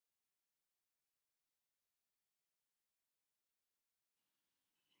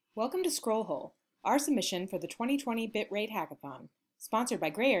Welcome to Scrollhole, our submission for the 2020 Bitrate Hackathon, sponsored by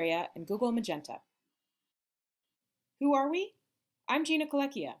Gray Area and Google Magenta. Who are we? I'm Gina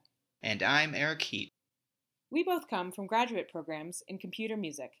Colecchia. And I'm Eric Heat. We both come from graduate programs in computer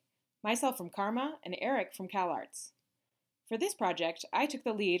music, myself from Karma and Eric from CalArts. For this project, I took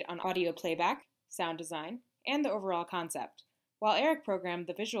the lead on audio playback, sound design, and the overall concept, while Eric programmed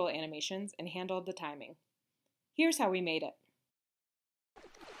the visual animations and handled the timing. Here's how we made it.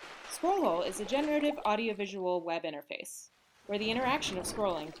 Scrollhole is a generative audiovisual web interface, where the interaction of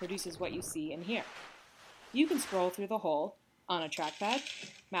scrolling produces what you see and hear. You can scroll through the hole on a trackpad,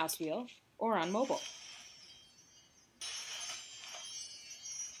 mouse wheel, or on mobile.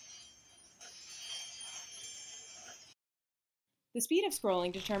 The speed of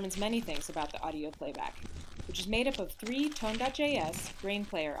scrolling determines many things about the audio playback, which is made up of 3 tone.js grain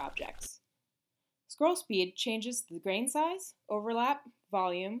player objects. Scroll speed changes the grain size, overlap,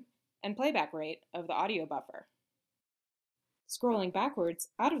 volume, and playback rate of the audio buffer. Scrolling backwards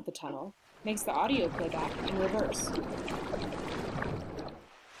out of the tunnel makes the audio playback in reverse.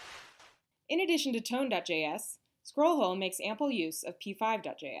 In addition to tone.js, Scrollhole makes ample use of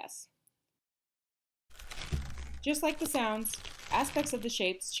p5.js. Just like the sounds, aspects of the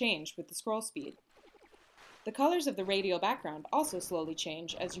shapes change with the scroll speed. The colors of the radial background also slowly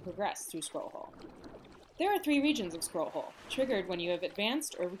change as you progress through Scrollhole. There are 3 regions of Scrollhole, triggered when you have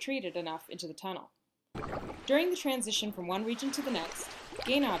advanced or retreated enough into the tunnel. During the transition from one region to the next,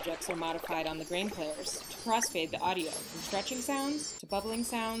 gain objects are modified on the grain players to crossfade the audio from stretching sounds to bubbling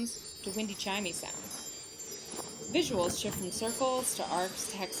sounds to windy chimey sounds. Visuals shift from circles to arcs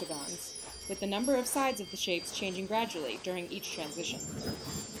to hexagons, with the number of sides of the shapes changing gradually during each transition.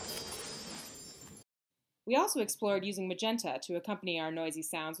 We also explored using magenta to accompany our noisy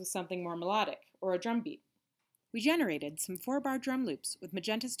sounds with something more melodic, or a drum beat. We generated some 4-bar drum loops with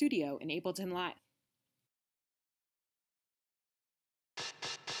Magenta Studio in Ableton Live.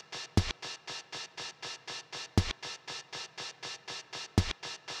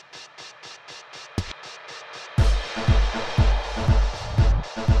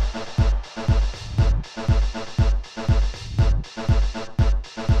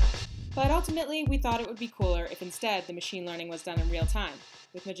 But ultimately, we thought it would be cooler if instead the machine learning was done in real time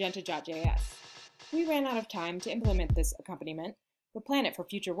with magenta.js. We ran out of time to implement this accompaniment, but plan it for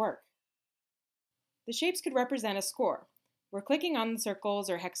future work. The shapes could represent a score, where clicking on the circles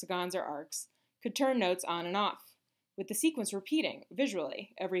or hexagons or arcs could turn notes on and off, with the sequence repeating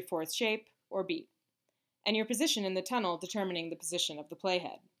visually every 4th shape or beat, and your position in the tunnel determining the position of the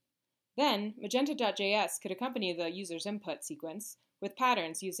playhead. Then, magenta.js could accompany the user's input sequence with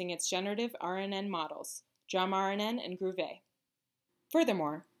patterns using its generative RNN models, JumRNN and Groove.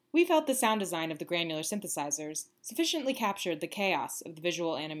 Furthermore, we felt the sound design of the granular synthesizers sufficiently captured the chaos of the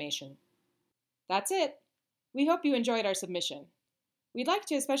visual animation. That's it! We hope you enjoyed our submission. We'd like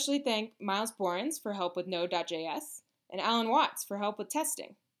to especially thank Miles Borens for help with Node.js and Alan Watts for help with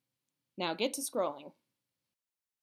testing. Now get to scrolling.